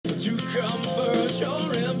to comfort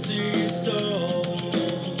your empty soul.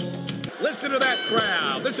 Listen to that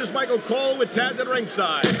crowd. This is Michael Cole with Taz at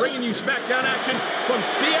ringside, bringing you SmackDown action from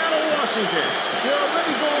Seattle, Washington. They're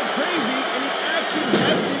already going crazy, and the action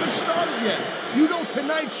hasn't even started yet. You know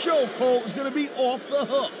tonight's show, Cole, is going to be off the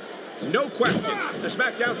hook. No question. The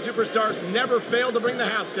SmackDown superstars never fail to bring the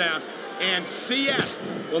house down, and Seattle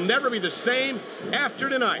will never be the same after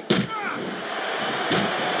tonight.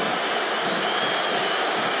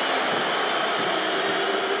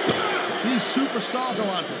 These superstars are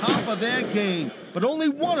on top of their game, but only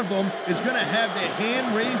one of them is going to have their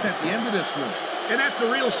hand raised at the end of this one. And that's a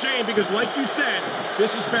real shame because, like you said,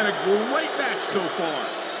 this has been a great match so far.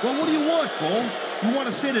 Well, what do you want, Cole? You want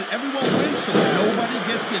to say that everyone wins so nobody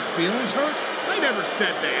gets their feelings hurt? I never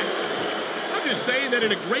said that. I'm just saying that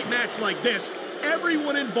in a great match like this,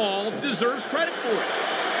 everyone involved deserves credit for it.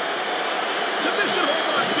 Submission hold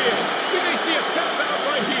locked in. We may see a tap out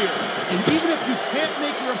right here. And even if you can't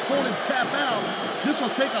make your opponent tap out, this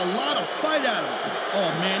will take a lot of fight out of him. Oh,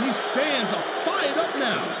 man, these fans are fired up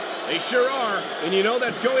now. They sure are, and you know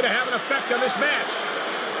that's going to have an effect on this match.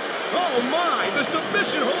 Oh, my, the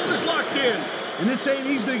submission hold is locked in. And this ain't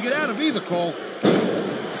easy to get out of either, Cole.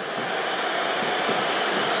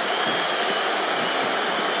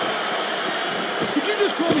 Did you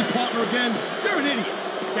just call me partner again? You're an idiot.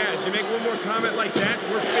 Taz, you make one more comment like that,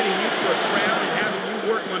 we're fitting you for a crown and having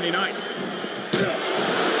you work Monday nights.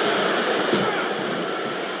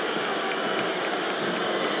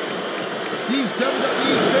 These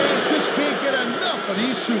WWE fans just can't get enough of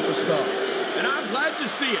these superstars. And I'm glad to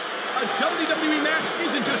see it. A WWE match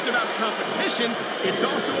isn't just about competition, it's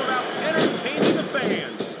also about entertaining the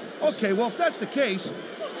fans. Okay, well, if that's the case,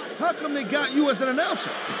 how come they got you as an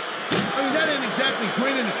announcer? I mean, that ain't exactly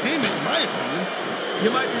great entertainment, in my opinion. You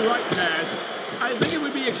might be right, Taz. I think it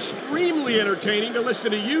would be extremely entertaining to listen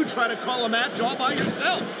to you try to call a match all by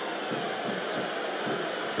yourself.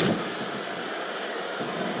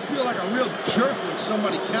 I feel like a real jerk when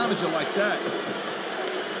somebody counters you like that.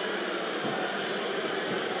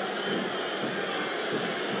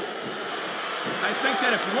 I think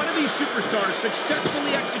that if one of these superstars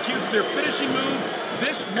successfully executes their finishing move,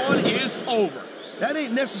 this one is over. That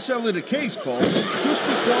ain't necessarily the case, Cole. Just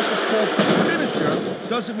because it's called a finisher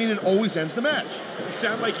doesn't mean it always ends the match. You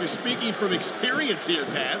sound like you're speaking from experience here,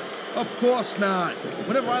 Taz. Of course not.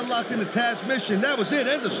 Whenever I locked into Taz's mission, that was it.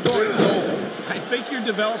 End of story. It was over. I think you're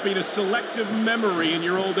developing a selective memory in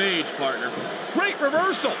your old age, partner. Great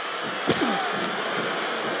reversal.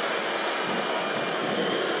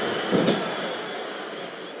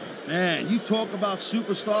 Man, you talk about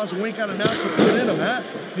superstars who ain't got an ounce of put in them, huh?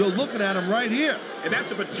 You're looking at them right here. And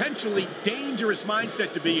that's a potentially dangerous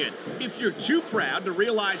mindset to be in. If you're too proud to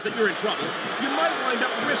realize that you're in trouble, you might wind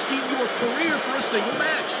up risking your career for a single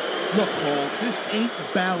match. Look, Cole, this ain't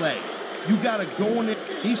ballet. You gotta go in there.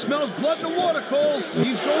 He smells blood in the water, Cole.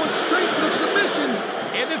 He's going straight for the submission.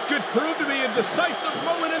 And this could prove to be a decisive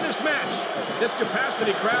moment in this match. This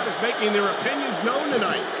capacity crowd is making their opinions known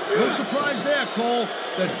tonight. No surprise there, Cole.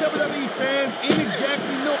 The WWE fans ain't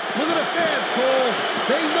exactly know. Look at the fans, Cole.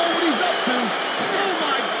 They know what he's up to. Oh,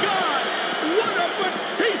 my God! What a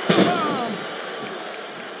Batista bomb!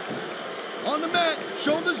 On the mat,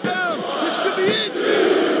 shoulders down. This could be it.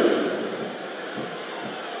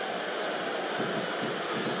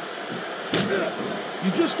 You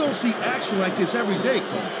just don't see action like this every day,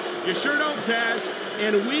 Cole. You sure don't, Taz.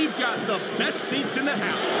 And we've got the best seats in the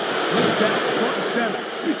house. Look back, front and center.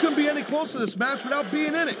 We couldn't be any closer to this match without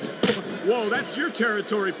being in it. Whoa, that's your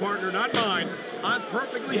territory, partner, not mine. I'm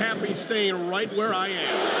perfectly happy staying right where I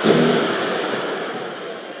am.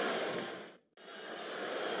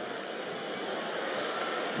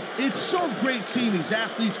 It's so great seeing these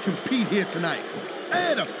athletes compete here tonight. I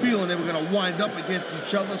had a feeling they were going to wind up against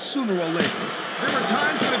each other sooner or later. There were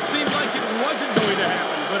times when it seemed like it wasn't going to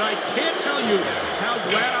happen, but I can't tell you how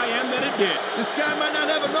glad I am that it did. This guy might not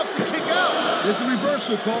have enough to kick out. There's the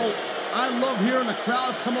reversal, Cole. I love hearing the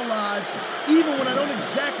crowd come alive, even when I don't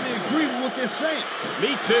exactly agree with what they're saying.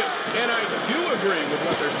 Me too, and I do agree with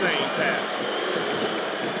what they're saying, Taz.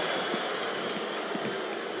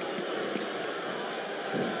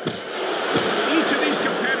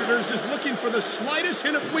 Is looking for the slightest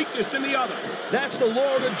hint of weakness in the other. That's the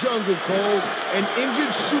law of the jungle, Cole. An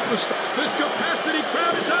injured superstar. This capacity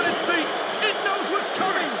crowd is on its feet. It knows what's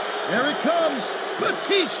coming. There it comes.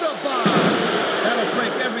 Batista bomb. That'll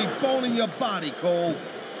break every bone in your body, Cole. 1,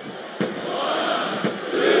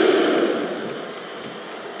 2.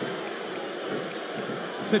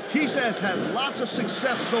 Batista has had lots of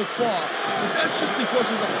success so far, but that's just because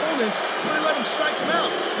his opponents really let him psych him out.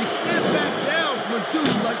 He can't back down from a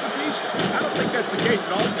dude like Batista. Batista. I don't think that's the case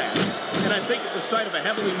at all, Taz. And I think that the sight of a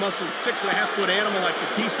heavily muscled 6.5-foot animal like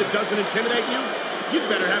Batista doesn't intimidate you. You'd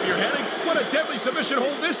better have your headache. What a deadly submission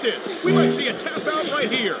hold this is. We might see a tap out right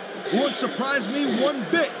here. Won't surprise me one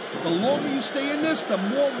bit. The longer you stay in this, the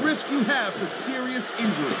more risk you have for serious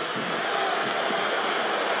injury.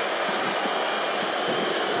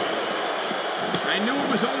 I knew it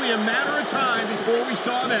was only a matter of time before we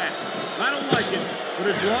saw that. I don't like it, but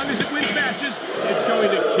as long as it wins matches, it's going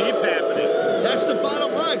to keep happening. That's the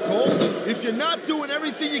bottom line, Cole. If you're not doing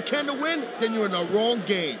everything you can to win, then you're in the wrong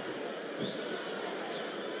game.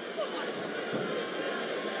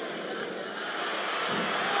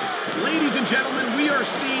 Ladies and gentlemen, we are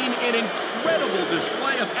seeing an incredible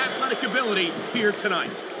display of athletic ability here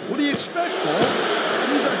tonight. What do you expect, Cole?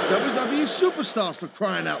 These are WWE superstars, for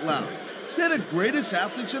crying out loud. They're the greatest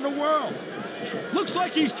athletes in the world. Looks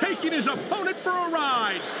like he's taking his opponent for a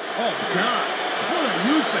ride. Oh, God. What a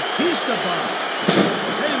huge Batista bomb.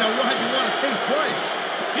 That ain't a ride you want to take twice.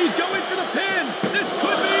 He's going for the pin. This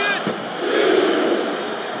could be it.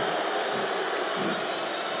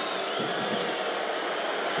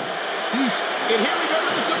 And here we go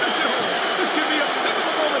to the submission hold. This could be a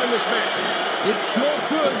pivotal moment in this match. It sure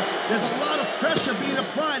could. There's a lot of pressure being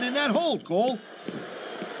applied in that hold, Cole.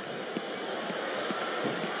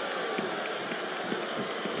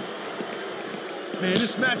 Man,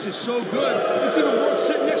 this match is so good, it's even worth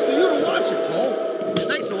sitting next to you to watch it, Cole.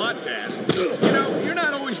 Thanks a lot, Taz. You know, you're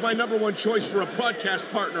not always my #1 choice for a broadcast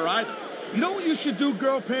partner either. You know what you should do,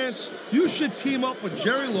 Girl Pants? You should team up with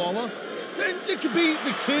Jerry Lawler. Then it could be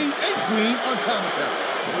the king and queen on commentary.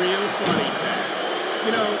 Real funny, Taz.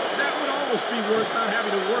 You know, that would almost be worth not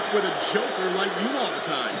having to work with a joker like you all the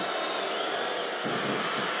time.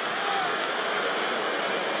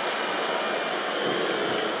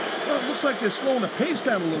 Well, it looks like they're slowing the pace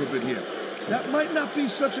down a little bit here. That might not be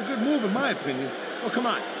such a good move, in my opinion. Well, come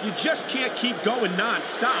on. You just can't keep going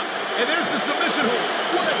non-stop. And there's the submission hold.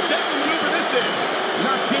 What a deadly maneuver this is.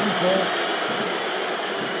 Not kidding, Cole.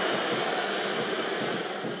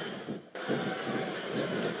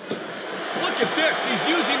 Look at this. He's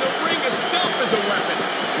using the ring itself as a weapon.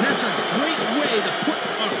 And that's a great way to put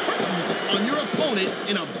a hurting on your opponent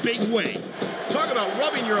in a big way. Talk about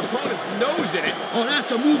rubbing your opponent's nose in it. Oh,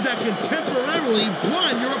 that's a move that can temporarily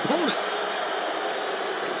blind your opponent.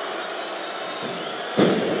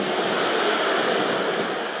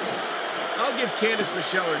 I'll give Candice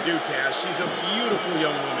Michelle her due, Taz. She's a beautiful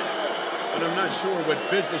young woman. But I'm not sure what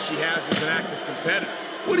business she has as an active competitor.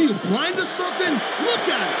 What are you, blind or something? Look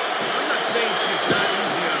at her. I'm not saying she's not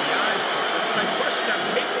easy on the eyes, but I question how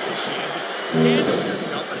capable she is of handling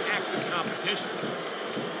herself in active competition.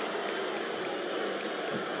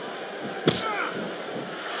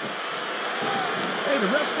 Hey, the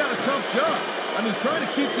ref's got a tough job. I mean, trying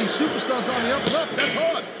to keep these superstars on the up and up, that's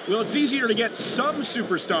hard. Well, it's easier to get some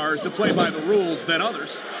superstars to play by the rules than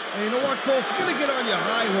others. Hey, you know what, Cole? If you're going to get on your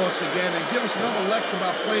high horse again and give us another lecture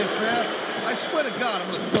about playing fair, I swear to God, I'm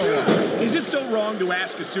going to throw up. Is it so wrong to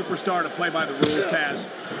ask a superstar to play by the rules, Taz?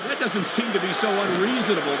 That doesn't seem to be so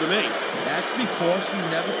unreasonable to me. That's because you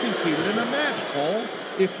never competed in a match, Cole.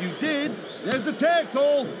 If you did, there's the tag,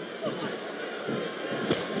 Cole.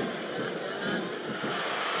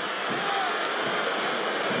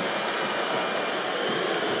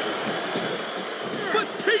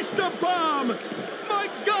 Batista bomb! My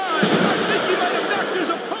God! I think he might have knocked his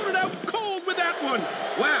opponent out cold with that one.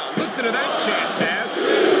 Wow, listen to that chant, Taz.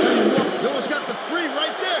 Tell you what, you almost got the 3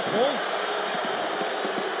 right there, Cole.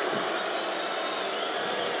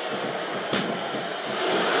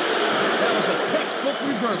 That was a textbook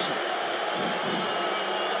reversal.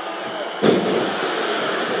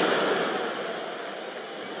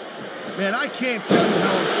 Man, I can't tell you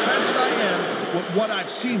how impressed I am with what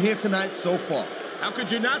I've seen here tonight so far. How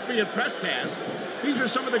could you not be impressed, Taz? These are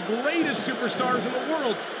some of the greatest superstars in the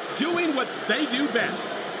world doing what they do best.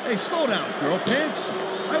 Hey, slow down, Girl Pants.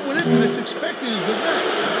 I went into this expecting a good match.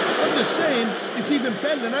 I'm just saying, it's even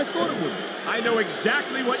better than I thought it would be. I know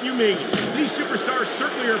exactly what you mean. These superstars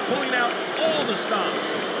certainly are pulling out all the stops.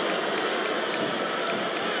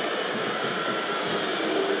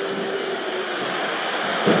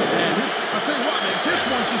 I'll tell you what, man, this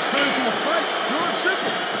one's just turned into a fight, pure and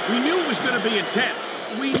simple. We knew it was going to be intense.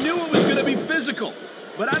 We knew it was going to be physical.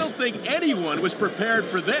 But I don't think anyone was prepared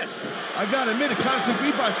for this. I gotta admit, it kind of took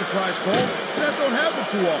me by surprise, Cole. That don't happen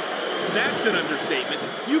too often. That's an understatement.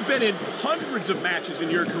 You've been in hundreds of matches in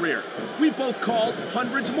your career. We both called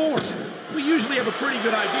hundreds more. We usually have a pretty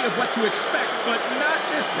good idea of what to expect, but not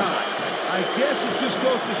this time. I guess it just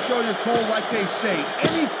goes to show you, Cole, like they say,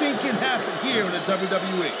 anything can happen here in the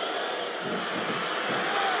WWE.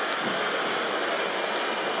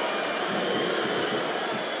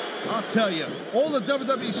 tell you, all the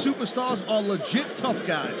WWE superstars are legit tough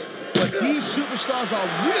guys. But these superstars are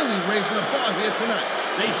really raising the bar here tonight.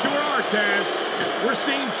 They sure are, Taz. We're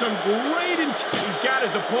seeing some great He's got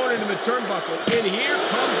his opponent in the turnbuckle, and here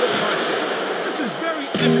comes the punches. This is very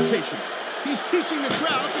educational. He's teaching the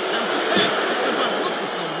crowd to count to 10. If I looks at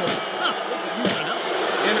someone, they could use the help.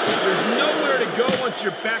 And there's nowhere to go once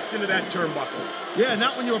you're backed into that turnbuckle. Yeah,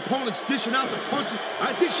 not when your opponent's dishing out the punches.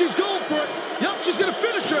 I think she's going for it. Yep, she's going to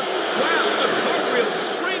finish her. Wow, a cartwheel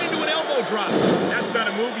straight into an elbow drop. That's not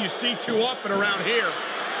a move you see too often around here.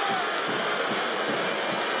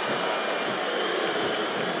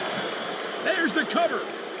 There's the cover.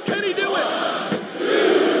 Can he do it?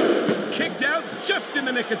 Kicked out just in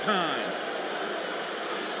the nick of time.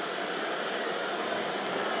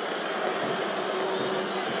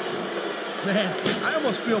 Man, I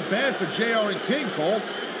almost feel bad for JR and King, Cole.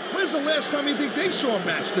 When's the last time you think they saw a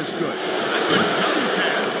match this good? I couldn't tell you,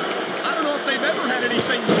 Taz. I don't know if they've ever had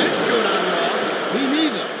anything this good on Raw. Me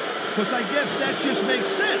neither. Because I guess that just makes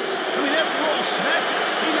sense. I mean, after all,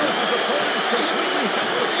 SmackDown, he knows his opponent is completely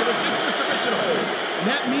helpless to resist the submission hold. And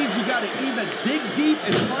that means you got to either dig deep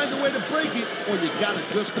and find a way to break it, or you got to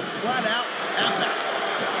just flat out tap out.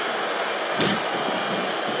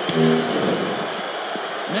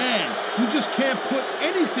 Man, you just can't put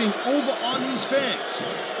anything over on these fans.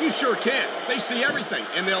 You sure can. They see everything,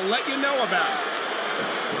 and they'll let you know about it.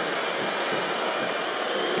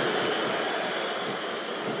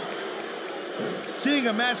 Seeing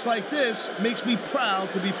a match like this makes me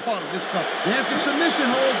proud to be part of this couple. There's the submission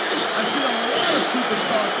hold. I've seen a lot of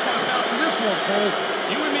superstars tap out to this one, Cole.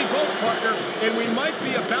 You and me both, partner, and we might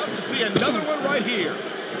be about to see another one right here.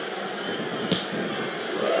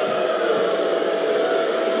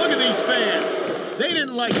 Look at these fans. They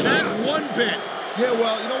didn't like that one bit. Yeah,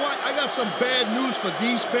 well, you know what? I got some bad news for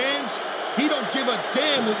these fans. He don't give a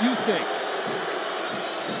damn what you think.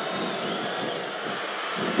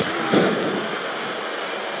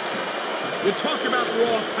 You talk about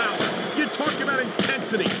raw power. You talk about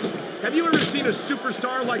intensity. Have you ever seen a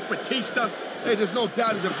superstar like Batista? Hey, there's no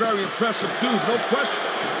doubt he's a very impressive dude, no question.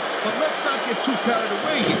 But let's not get too carried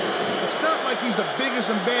away here. It's not like he's the biggest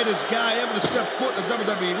and baddest guy ever to step foot in the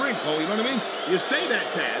WWE ring, Cole, you know what I mean? You say that,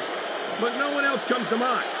 Taz, but no one else comes to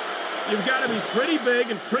mind. You've got to be pretty big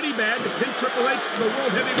and pretty bad to pin Triple H for the World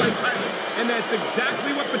Heavyweight title. And that's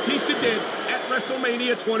exactly what Batista did at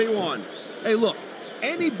WrestleMania 21. Hey, look.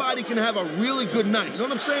 Anybody can have a really good night. You know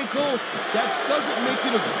what I'm saying, Cole? That doesn't make you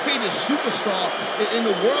the greatest superstar in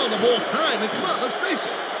the world of all time. And come on, let's face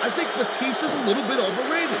it. I think Batista's a little bit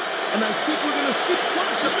overrated. And I think we're going to see what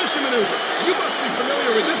a submission maneuver. You must be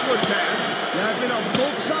familiar with this one, Taz. Yeah, I've been on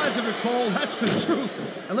both sides of it, Cole. That's the truth.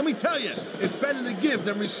 And let me tell you, it's better to give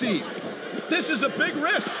than receive. This is a big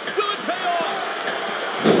risk. Will it pay off?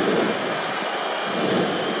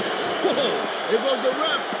 Whoa, here goes the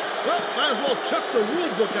ref. Well, might as well chuck the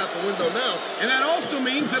rule book out the window now. And that also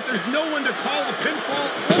means that there's no one to call the pinfall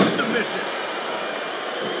or submission.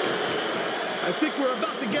 I think we're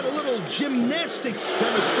about to get a little gymnastics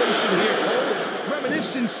demonstration here, Cole.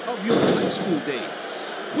 Reminiscence of your high school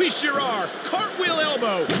days. We sure are. Cartwheel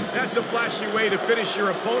elbow. That's a flashy way to finish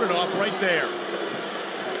your opponent off right there.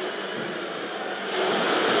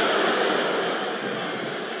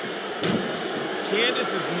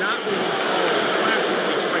 Candice is not what we call a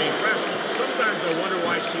classically trained wrestler. Sometimes I wonder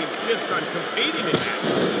why she insists on competing in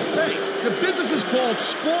matches. Hey, the business is called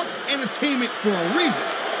sports entertainment for a reason.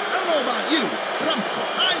 I don't know about you, but I'm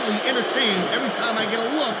highly entertained every time I get a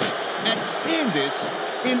look at Candice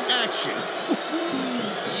in action.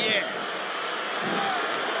 Yeah.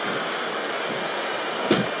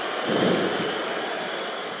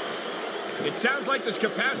 It sounds like this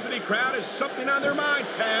capacity crowd has something on their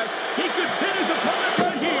minds, Taz. He could pin his opponent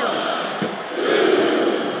right here.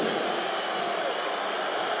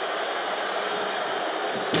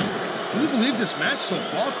 Can you believe this match so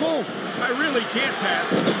far, Cole? I really can't, Taz.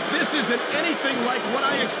 This isn't anything like what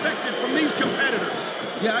I expected from these competitors.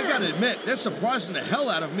 Yeah, I gotta admit, they're surprising the hell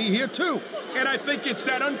out of me here, too. And I think it's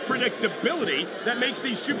that unpredictability that makes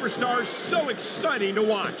these superstars so exciting to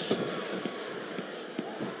watch.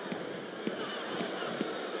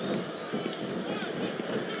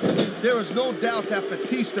 There is no doubt that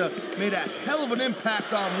Batista made a hell of an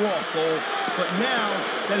impact on Raw, Cole. But now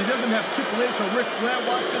that he doesn't have Triple H or Ric Flair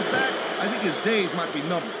watching his back, I think his days might be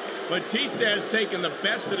numbered. Batista has taken the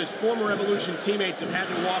best that his former Evolution teammates have had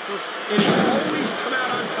to offer, and he's always come out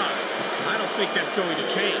on top. I don't think that's going to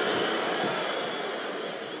change.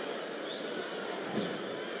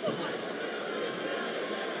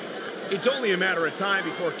 It's only a matter of time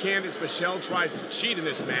before Candice Michelle tries to cheat in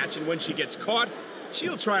this match, and when she gets caught,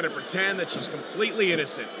 She'll try to pretend that she's completely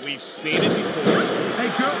innocent. We've seen it before. Hey,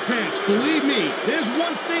 girl pants, believe me, there's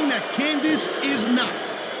one thing that Candice is not.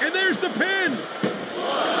 And there's the pin!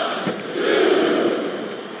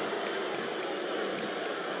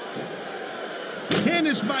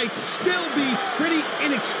 Candice might still be pretty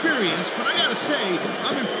inexperienced, but I gotta say,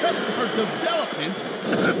 I'm impressed with her development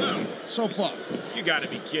so far. You gotta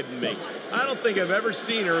be kidding me. I don't think I've ever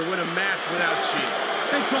seen her win a match without cheating.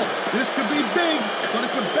 Hey, Cole, this could be big, but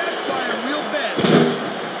it could backfire real bad.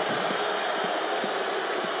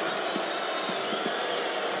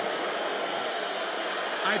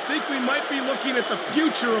 I think we might be looking at the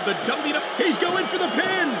future of the WWE. He's going for the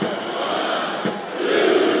pin!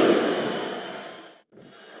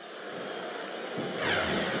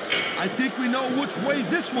 I think we know which way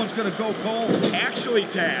this one's gonna go, Cole. Actually,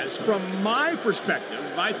 Taz, from my perspective,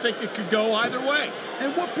 I think it could go either way.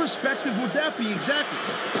 And what perspective would that be exactly?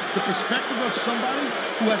 The perspective of somebody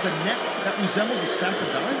who has a neck that resembles a stack of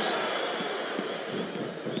dimes?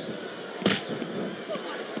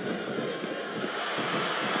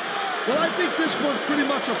 Well, I think this one's pretty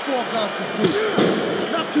much a foregone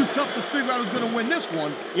conclusion. Not too tough to figure out who's gonna win this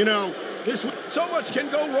one. You know, so much can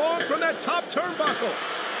go wrong from that top turnbuckle.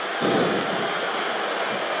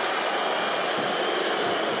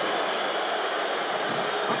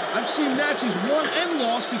 I've seen matches won and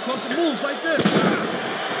lost because of moves like this.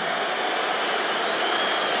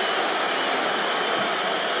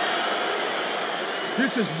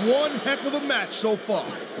 This is one heck of a match so far.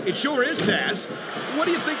 It sure is, Taz. What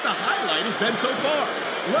do you think the highlight has been so far?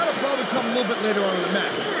 Well, that'll probably come a little bit later on in the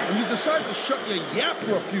match. When you decide to shut your yap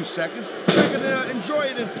for a few seconds, I can enjoy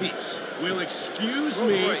it in peace. Well, excuse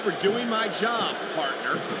me for doing my job,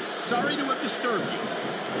 partner. Sorry to have disturbed you.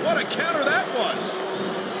 What a counter that was!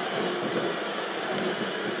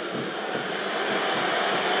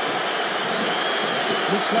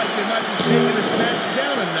 Looks like they might be taking this match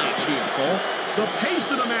down a notch here, Cole. The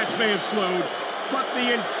pace of the match may have slowed, but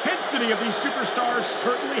the intensity of these superstars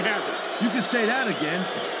certainly hasn't. You can say that again.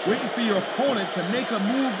 Waiting for your opponent to make a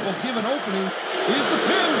move or give an opening. Here's the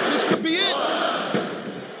pin. This could be it.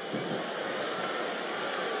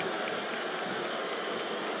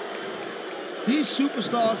 These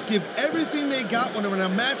superstars give everything they got when they're in a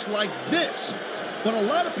match like this. But a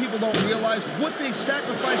lot of people don't realize what they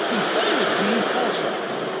sacrifice behind the scenes also.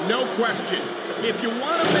 No question. If you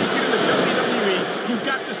want to make it in the WWE, you've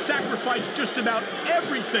got to sacrifice just about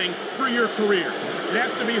everything for your career. It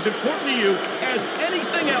has to be as important to you as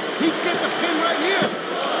anything else. He can get the pin right here.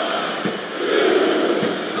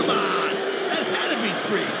 Come on. That had to be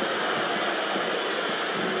three.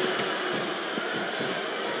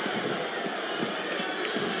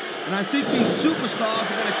 And I think these superstars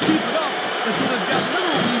are going to keep it up until they've got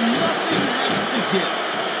literally nothing left to give.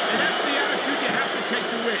 And that's the attitude you have to take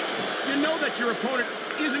to win. You know that your opponent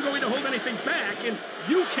isn't going to hold anything back, and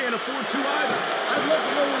you can't afford to either. I'd love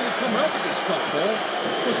to know where you're coming up with this stuff, Paul.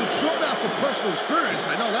 Because it's short out from personal experience,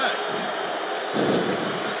 I know that.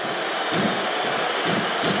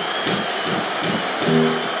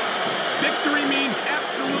 Victory means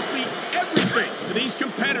absolutely everything to these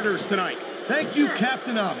competitors tonight. Thank you,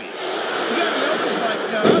 Captain Obvious. You got the others like,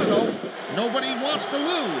 I don't know, nobody wants to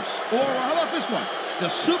lose. Or how about this one? The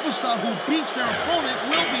superstar who beats their opponent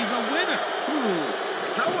will be the winner.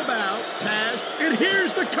 How about Taz? And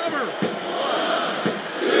here's the cover. 1,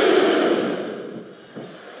 2.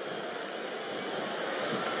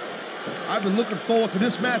 I've been looking forward to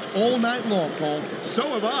this match all night long, Cole. So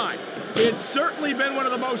have I. It's certainly been one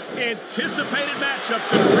of the most anticipated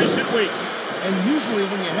matchups in recent weeks. And usually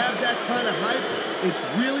when you have that kind of hype, it's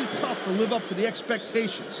really tough to live up to the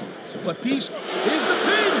expectations. But here's the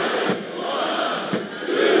pin! 1,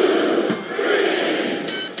 2, 3.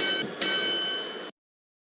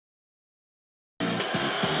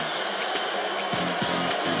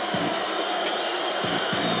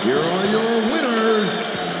 Here are your winners,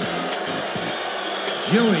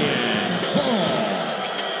 Jillian, Paul,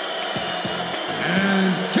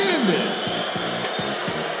 and Candice.